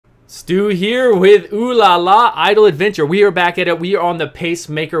Stu here with Ulala Idle Adventure. We are back at it. We are on the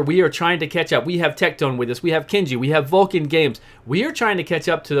Pacemaker. We are trying to catch up. We have Tectone with us. We have Kenji. We have Vulcan Games. We are trying to catch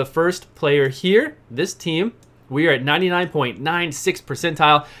up to the first player here. This team. We are at 99.96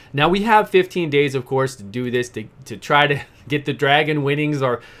 percentile. Now we have 15 days, of course, to do this, to try to get the dragon winnings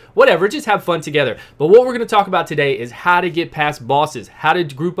or whatever. Just have fun together. But what we're going to talk about today is how to get past bosses, how to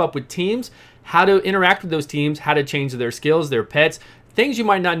group up with teams, how to interact with those teams, how to change their skills, their pets, things you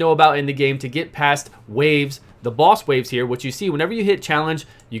might not know about in the game to get past waves, the boss waves here. What you see, whenever you hit challenge,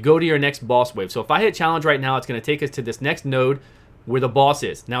 you go to your next boss wave. So if I hit challenge right now, it's going to take us to this next node where the boss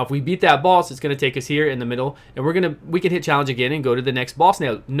is. Now, if we beat that boss, it's going to take us here in the middle, and we can hit challenge again and go to the next boss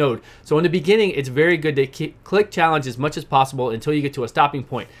node. So in the beginning, it's very good to click challenge as much as possible until you get to a stopping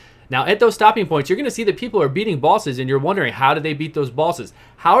point. Now, at those stopping points, you're going to see that people are beating bosses, and you're wondering, how do they beat those bosses?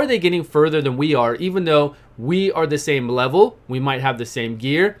 How are they getting further than we are, even though we are the same level? We might have the same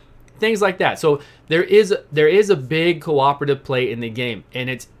gear, things like that. So there is a big cooperative play in the game,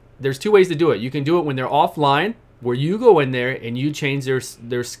 and there's two ways to do it. You can do it when they're offline, where you go in there and you change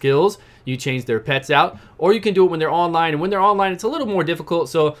their skills, you change their pets out, or you can do it when they're online. And when they're online, it's a little more difficult.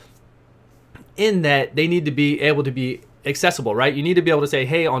 So in that, they need to be able to be accessible, right? You need to be able to say,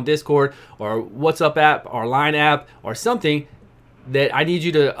 hey, on Discord or WhatsApp app or Line app or something, that I need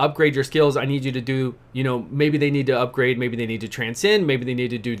you to upgrade your skills. I need you to do, maybe they need to upgrade, maybe they need to transcend, maybe they need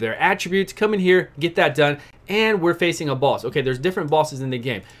to do their attributes. Come in here, get that done, and we're facing a boss. Okay, there's different bosses in the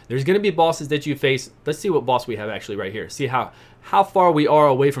game. There's going to be bosses that you face. Let's see what boss we have actually right here. See how far we are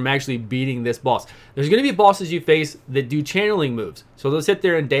away from actually beating this boss. There's going to be bosses you face that do channeling moves. So they'll sit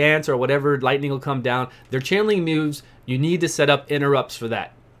there and dance or whatever, lightning will come down. They're channeling moves. You need to set up interrupts for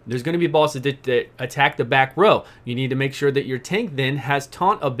that. There's going to be bosses that attack the back row. You need to make sure that your tank then has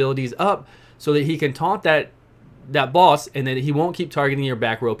taunt abilities up so that he can taunt that boss, and then he won't keep targeting your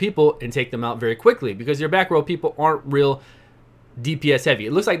back row people and take them out very quickly, because your back row people aren't real DPS heavy.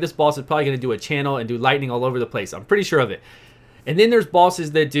 It looks like this boss is probably going to do a channel and do lightning all over the place. I'm pretty sure of it. And then there's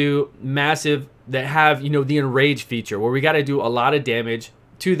bosses that do massive, that have, the enrage feature, where we got to do a lot of damage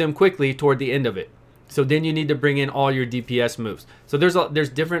to them quickly toward the end of it. So then you need to bring in all your DPS moves. So there's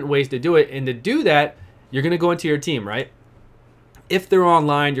different ways to do it, and to do that, you're gonna go into your team, right? If they're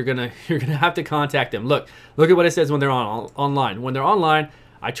online, you're gonna have to contact them. Look at what it says when they're online. When they're online,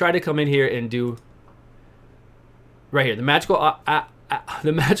 I try to come in here and do right here the magical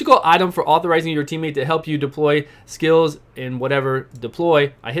item for authorizing your teammate to help you deploy skills in whatever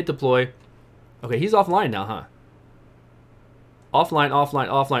deploy. I hit deploy. Okay, he's offline now, huh? Offline.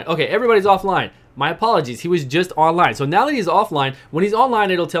 Okay, everybody's offline. My apologies, he was just online. So now that he's offline, when he's online,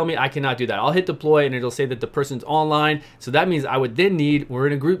 it'll tell me I cannot do that. I'll hit deploy and it'll say that the person's online. So that means I would then we're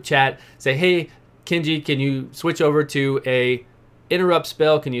in a group chat, say, hey, Kenji, can you switch over to a interrupt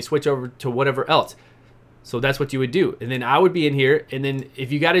spell? Can you switch over to whatever else? So that's what you would do. And then I would be in here, and then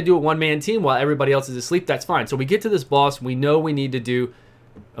if you got to do a one-man team while everybody else is asleep, that's fine. So we get to this boss, we know we need to do,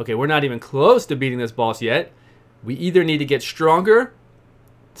 okay, we're not even close to beating this boss yet. We either need to get stronger.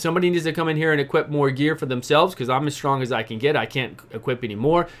 Somebody needs to come in here and equip more gear for themselves, because I'm as strong as I can get. I can't equip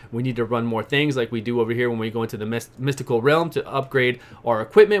anymore. We need to run more things like we do over here when we go into the mystical realm to upgrade our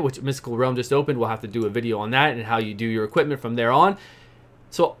equipment, which mystical realm just opened. We'll have to do a video on that and how you do your equipment from there on.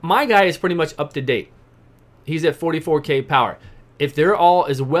 So my guy is pretty much up to date. He's at 44k power. If they're all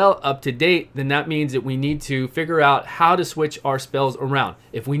as well up to date, then that means that we need to figure out how to switch our spells around.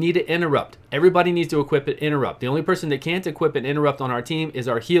 If we need to interrupt, everybody needs to equip an interrupt. The only person that can't equip an interrupt on our team is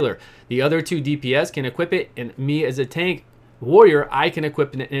our healer. The other two DPS can equip it, and me as a tank warrior, I can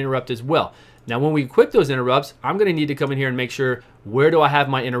equip an interrupt as well. Now, when we equip those interrupts, I'm going to need to come in here and make sure, where do I have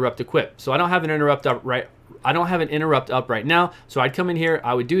my interrupt equipped? So I don't have an interrupt up right now. So I'd come in here,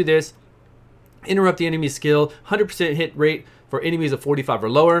 I would do this, interrupt the enemy's skill, 100% hit rate for enemies of 45 or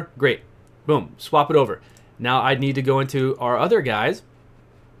lower. Great. Boom. Swap it over. Now I need to go into our other guys.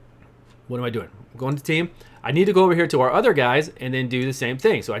 What am I doing? I'm going to team. I need to go over here to our other guys and then do the same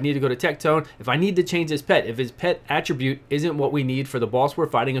thing. So I need to go to Tectone. If I need to change his pet, if his pet attribute isn't what we need for the boss we're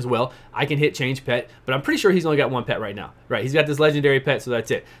fighting as well, I can hit change pet. But I'm pretty sure he's only got one pet right now. Right, he's got this legendary pet, so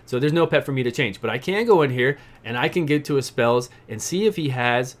that's it. So there's no pet for me to change. But I can go in here and I can get to his spells and see if he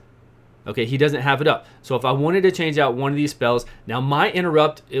has... Okay, he doesn't have it up. So if I wanted to change out one of these spells, now my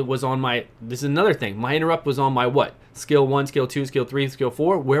interrupt, it was on my, this is another thing. My interrupt was on my what? Skill 1, skill 2, skill 3, skill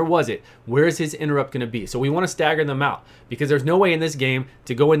 4. Where was it? Where is his interrupt going to be? So we want to stagger them out, because there's no way in this game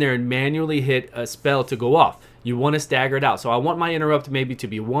to go in there and manually hit a spell to go off. You want to stagger it out. So I want my interrupt maybe to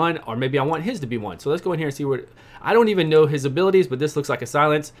be 1, or maybe I want his to be 1. So let's go in here and see where, I don't even know his abilities, but this looks like a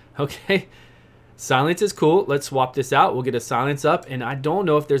silence. Okay. Silence is cool. Let's swap this out. We'll get a silence up, and I don't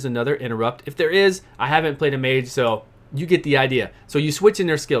know if there's another interrupt. If there is, I haven't played a mage, so you get the idea. So you switch in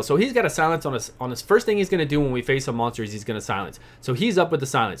their skill. So he's got a silence on his first thing he's going to do when we face a monster is he's going to silence. So he's up with the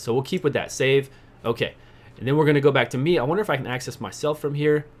silence. So we'll keep with that. Save. Okay. And then we're going to go back to me. I wonder if I can access myself from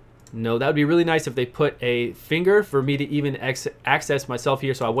here. No, that would be really nice if they put a finger for me to even access myself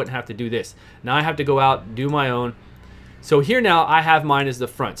here so I wouldn't have to do this. Now I have to go out, do my own. So here now I have mine as the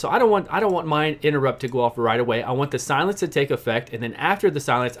front. So I don't want mine interrupt to go off right away. I want the silence to take effect, and then after the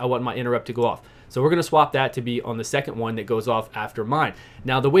silence I want my interrupt to go off. So we're going to swap that to be on the second one that goes off after mine.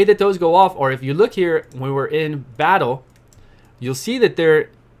 Now the way that those go off, or if you look here when we're in battle, you'll see that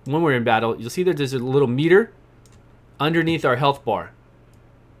when we're in battle, you'll see that there's a little meter underneath our health bar.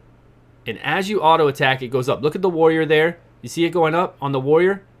 And as you auto attack, it goes up. Look at the warrior there. You see it going up on the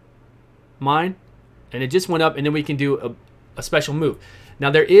warrior? Mine. And it just went up, and then we can do a special move.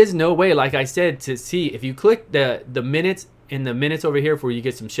 Now there is no way, like I said, to see. If you click the minutes in the minutes over here where you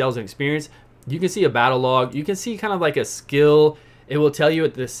get some shells and experience, you can see a battle log. You can see kind of like a skill. It will tell you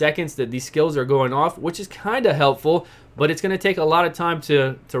at the seconds that these skills are going off, which is kind of helpful, but it's going to take a lot of time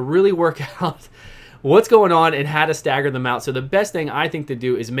to really work out what's going on and how to stagger them out. So the best thing I think to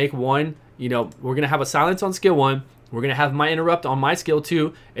do is make one, we're going to have a silence on skill 1. We're going to have my interrupt on my skill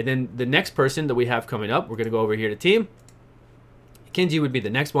 2. And then the next person that we have coming up, we're going to go over here to team. Kenji would be the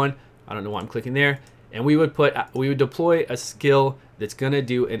next one. I don't know why I'm clicking there. And we would deploy a skill that's going to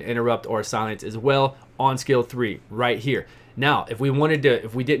do an interrupt or a silence as well on skill 3 right here. Now, if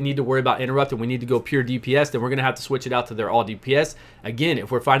we didn't need to worry about interrupt and we need to go pure DPS, then we're going to have to switch it out to their all DPS. Again, if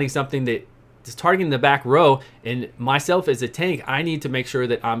we're finding something that is targeting the back row, and myself as a tank, I need to make sure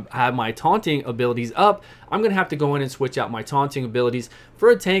that I have my taunting abilities up. I'm going to have to go in and switch out my taunting abilities.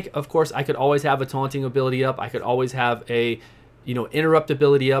 For a tank, of course, I could always have a taunting ability up. I could always have a interrupt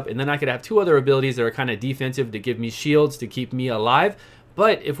ability up, and then I could have 2 other abilities that are kind of defensive to give me shields to keep me alive.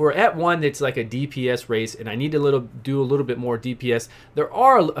 But if we're at one that's like a DPS race and I need to do a little bit more DPS, there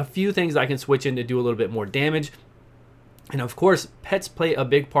are a few things I can switch in to do a little bit more damage. And of course, pets play a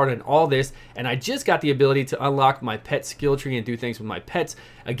big part in all this, and I just got the ability to unlock my pet skill tree and do things with my pets.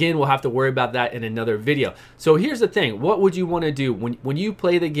 Again, we'll have to worry about that in another video. So here's the thing. What would you want to do when you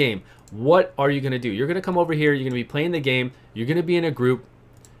play the game? What are you going to do? You're going to come over here. You're going to be playing the game. You're going to be in a group.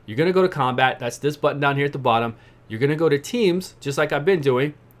 You're going to go to combat. That's this button down here at the bottom. You're going to go to teams, just like I've been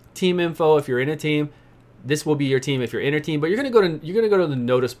doing. Team info if you're in a team. This will be your team if you're in a team, but you're gonna go to the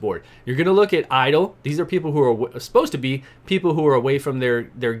notice board. You're gonna look at idle. These are people who are supposed to be people who are away from their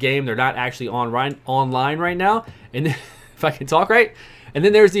game. They're not actually online right now. And then, if I can talk right. And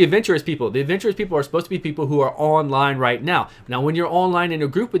then there's the adventurous people. The adventurous people are supposed to be people who are online right now. Now, when you're online in a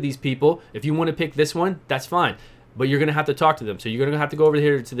group with these people, if you want to pick this one, that's fine. But you're gonna have to talk to them. So you're gonna have to go over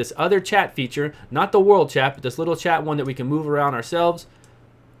here to this other chat feature, not the world chat, but this little chat one that we can move around ourselves.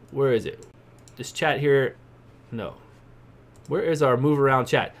 Where is it? This chat here, no. Where is our move around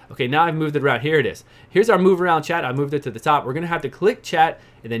chat? Okay, now I've moved it around. Here it is. Here's our move around chat. I moved it to the top. We're gonna have to click chat,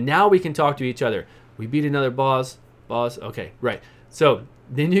 and then now we can talk to each other. We beat another boss. Okay, right. So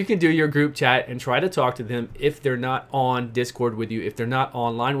then you can do your group chat and try to talk to them if they're not on Discord with you, if they're not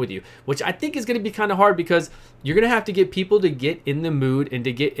online with you, which I think is gonna be kind of hard because you're gonna have to get people to get in the mood and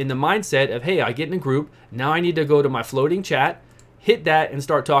to get in the mindset of, hey, I get in a group, now I need to go to my floating chat, hit that, and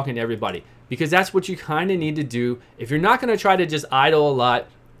start talking to everybody. Because that's what you kind of need to do. If you're not going to try to just idle a lot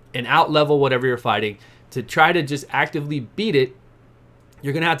and out-level whatever you're fighting, to try to just actively beat it,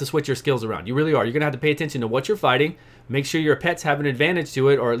 you're going to have to switch your skills around. You really are. You're going to have to pay attention to what you're fighting, make sure your pets have an advantage to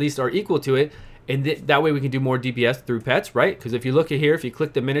it, or at least are equal to it, and that way we can do more DPS through pets, right? Because if you look at here, if you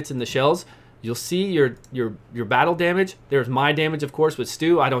click the minutes and the shells, you'll see your battle damage. There's my damage, of course, with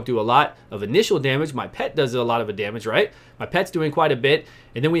Stu. I don't do a lot of initial damage. My pet does a lot of damage, right? My pet's doing quite a bit.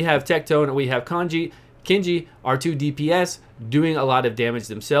 And then we have Tectone and we have Kenji, our 2 DPS, doing a lot of damage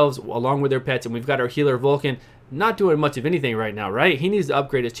themselves along with their pets. And we've got our healer Vulcan not doing much of anything right now, right? He needs to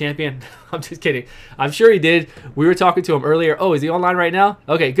upgrade his champion. I'm just kidding. I'm sure he did. We were talking to him earlier. Oh, is he online right now?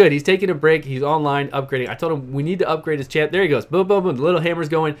 Okay, good. He's taking a break. He's online upgrading. I told him we need to upgrade his champ. There he goes. Boom, boom, boom. The little hammer's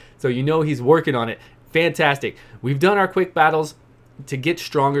going. So you know he's working on it. Fantastic. We've done our quick battles to get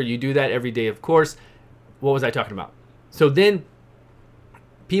stronger. You do that every day, of course. What was I talking about? So then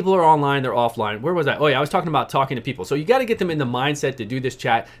people are online, they're offline. Where was I? Oh yeah, I was talking about talking to people. So you got to get them in the mindset to do this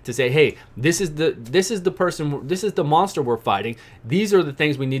chat, to say, hey, this is the person, this is the monster we're fighting. These are the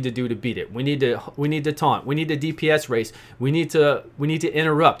things we need to do to beat it. We need to taunt. We need to DPS race. We need to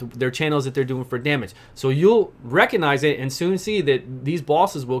interrupt their channels that they're doing for damage. So you'll recognize it and soon see that these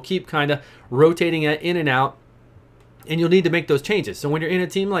bosses will keep kind of rotating in and out, and you'll need to make those changes. So when you're in a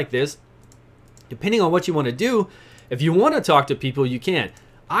team like this, Depending on what you want to do, if you want to talk to people, you can.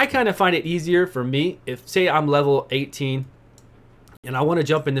 I kind of find it easier for me if, say, I'm level 18 and I want to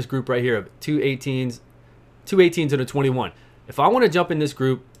jump in this group right here of two 18s and a 21. If I want to jump in this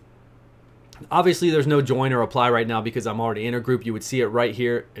group, obviously there's no join or apply right now because I'm already in a group. You would see it right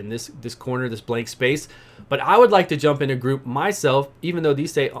here in this corner, this blank space. But I would like to jump in a group myself, even though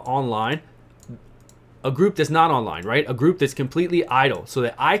these say online, a group that's not online, right? A group that's completely idle so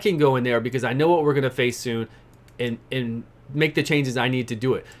that I can go in there because I know what we're going to face soon and make the changes I need to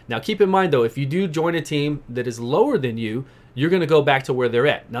do it. Now, keep in mind, though, if you do join a team that is lower than you, you're going to go back to where they're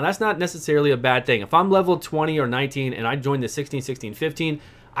at. Now, that's not necessarily a bad thing. If I'm level 20 or 19 and I join the 16, 16, 15,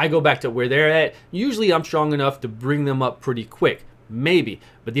 I go back to where they're at. Usually, I'm strong enough to bring them up pretty quick. Maybe.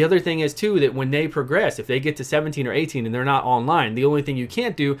 But the other thing is, too, that when they progress, if they get to 17 or 18 and they're not online, the only thing you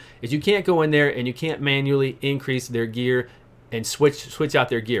can't do is you can't go in there and you can't manually increase their gear and switch out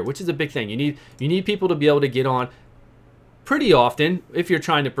their gear, which is a big thing. You need people to be able to get on pretty often if you're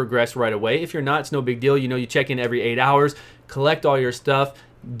trying to progress right away. If you're not, it's no big deal. You know, you check in every 8 hours, collect all your stuff,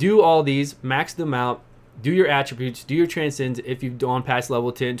 do all these, max them out, do your attributes, do your transcends if you've gone past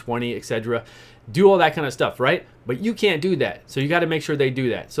level 10, 20, etc. Do all that kind of stuff, right? But you can't do that. So you got to make sure they do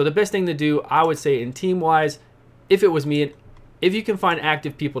that. So the best thing to do, I would say, in team-wise, if it was me, if you can find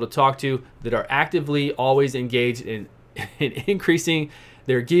active people to talk to that are actively always engaged in increasing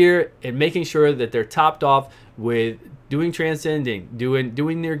their gear and making sure that they're topped off with doing transcending,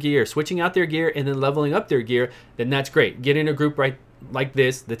 doing their gear, switching out their gear, and then leveling up their gear, then that's great. Get in a group right like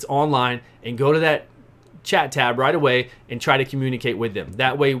this that's online and go to that chat tab right away and try to communicate with them.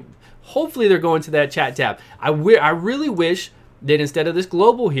 That way, hopefully they're going to that chat tab. I really wish that instead of this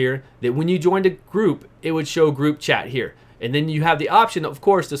global here, that when you joined a group, it would show group chat here. And then you have the option, of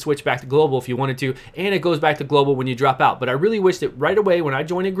course, to switch back to global if you wanted to, and it goes back to global when you drop out. But I really wish that right away when I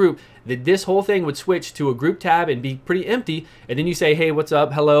join a group, that this whole thing would switch to a group tab and be pretty empty. And then you say, hey, what's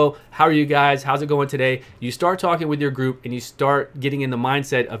up? Hello, how are you guys? How's it going today? You start talking with your group and you start getting in the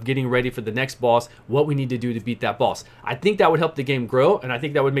mindset of getting ready for the next boss, what we need to do to beat that boss. I think that would help the game grow, and I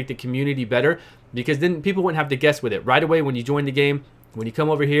think that would make the community better because then people wouldn't have to guess with it. Right away when you join the game, when you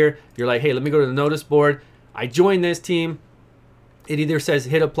come over here, you're like, hey, let me go to the notice board. I joined this team. It either says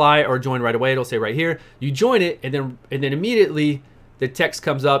hit apply or join right away. It'll say right here. You join it, and then immediately the text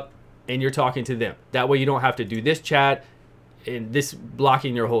comes up and you're talking to them. That way you don't have to do this chat and this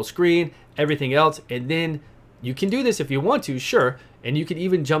blocking your whole screen, everything else. And then you can do this if you want to, sure. And you can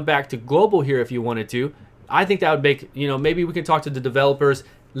even jump back to global here if you wanted to. I think that would make, you know, maybe we can talk to the developers.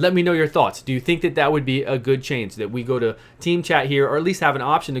 Let me know your thoughts. Do you think that that would be a good change, that we go to team chat here, or at least have an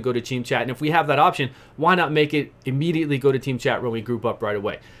option to go to team chat? And if we have that option, why not make it immediately go to team chat when we group up right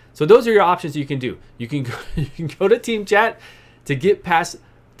away? So those are your options you can do. You can go to team chat to get past,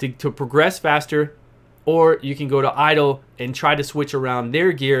 to progress faster, or you can go to idle and try to switch around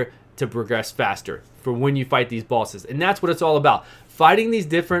their gear to progress faster for when you fight these bosses. And that's what it's all about, fighting these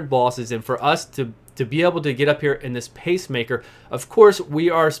different bosses. And for us to be able to get up here in this pacemaker, of course,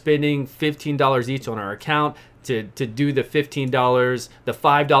 we are spending $15 each on our account to do the $15, the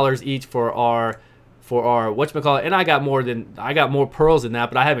 $5 each for our whatchamacallit. And I got more pearls than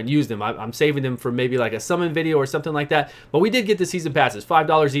that, but I haven't used them. I'm saving them for maybe like a summon video or something like that. But we did get the season passes,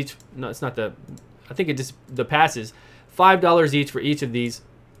 $5 each. No, it's not I think it just the passes, $5 each for each of these.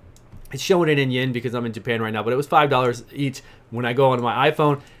 It's showing it in yen because I'm in Japan right now, but it was $5 each when I go onto my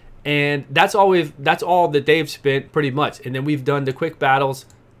iPhone. And that's all that they've spent pretty much. And then we've done the quick battles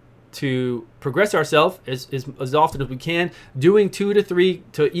to progress ourselves as often as we can. Doing 2 to 3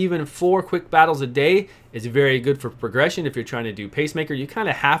 to even 4 quick battles a day is very good for progression. If you're trying to do pacemaker, you kind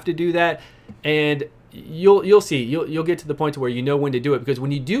of have to do that. And you'll see, you'll get to the point to where you know when to do it, because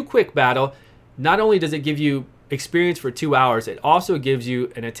when you do quick battle, not only does it give you experience for 2 hours, it also gives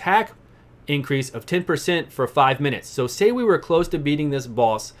you an attack increase of 10% for 5 minutes. So say we were close to beating this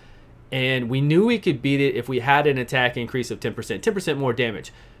boss, and we knew we could beat it if we had an attack increase of 10% more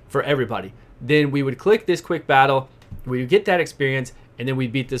damage for everybody. Then we would click this quick battle, we would get that experience, and then we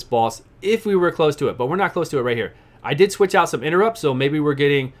beat this boss if we were close to it. But we're not close to it right here. I did switch out some interrupts, so maybe we're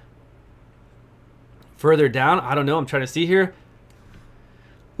getting further down. I don't know. I'm trying to see here.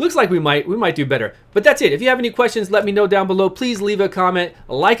 Looks like we might do better. But that's it. If you have any questions, let me know down below. Please leave a comment,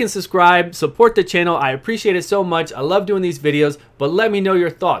 like and subscribe, support the channel. I appreciate it so much. I love doing these videos, but let me know your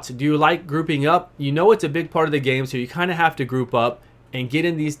thoughts. Do you like grouping up? You know it's a big part of the game, so you kind of have to group up and get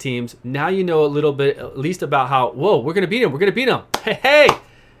in these teams. Now you know a little bit, at least about how, whoa, we're going to beat him. We're going to beat him. Hey,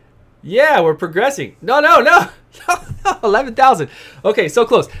 yeah, we're progressing. No. 11,000. Okay, so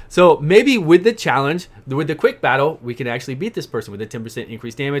close. So maybe with the challenge, with the quick battle, we can actually beat this person with a 10%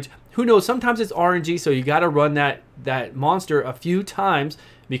 increased damage. Who knows? Sometimes it's RNG, so you got to run that monster a few times,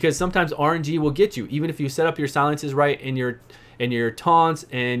 because sometimes RNG will get you. Even if you set up your silences right and your taunts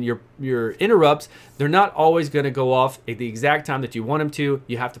and your interrupts, they're not always going to go off at the exact time that you want them to.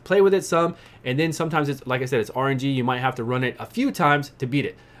 You have to play with it some, and then sometimes it's, like I said, it's RNG. You might have to run it a few times to beat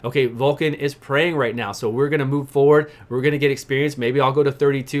it. Okay, Vulcan is praying right now, so we're going to move forward. We're going to get experience. Maybe I'll go to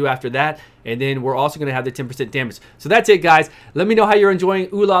 32 after that, and then we're also going to have the 10% damage. So that's it, guys. Let me know how you're enjoying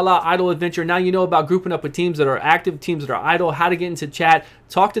Ulala Idle Adventure. Now you know about grouping up with teams that are active, teams that are idle, how to get into chat,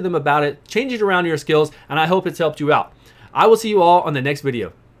 talk to them about it, change it around your skills, and I hope it's helped you out. I will see you all on the next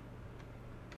video.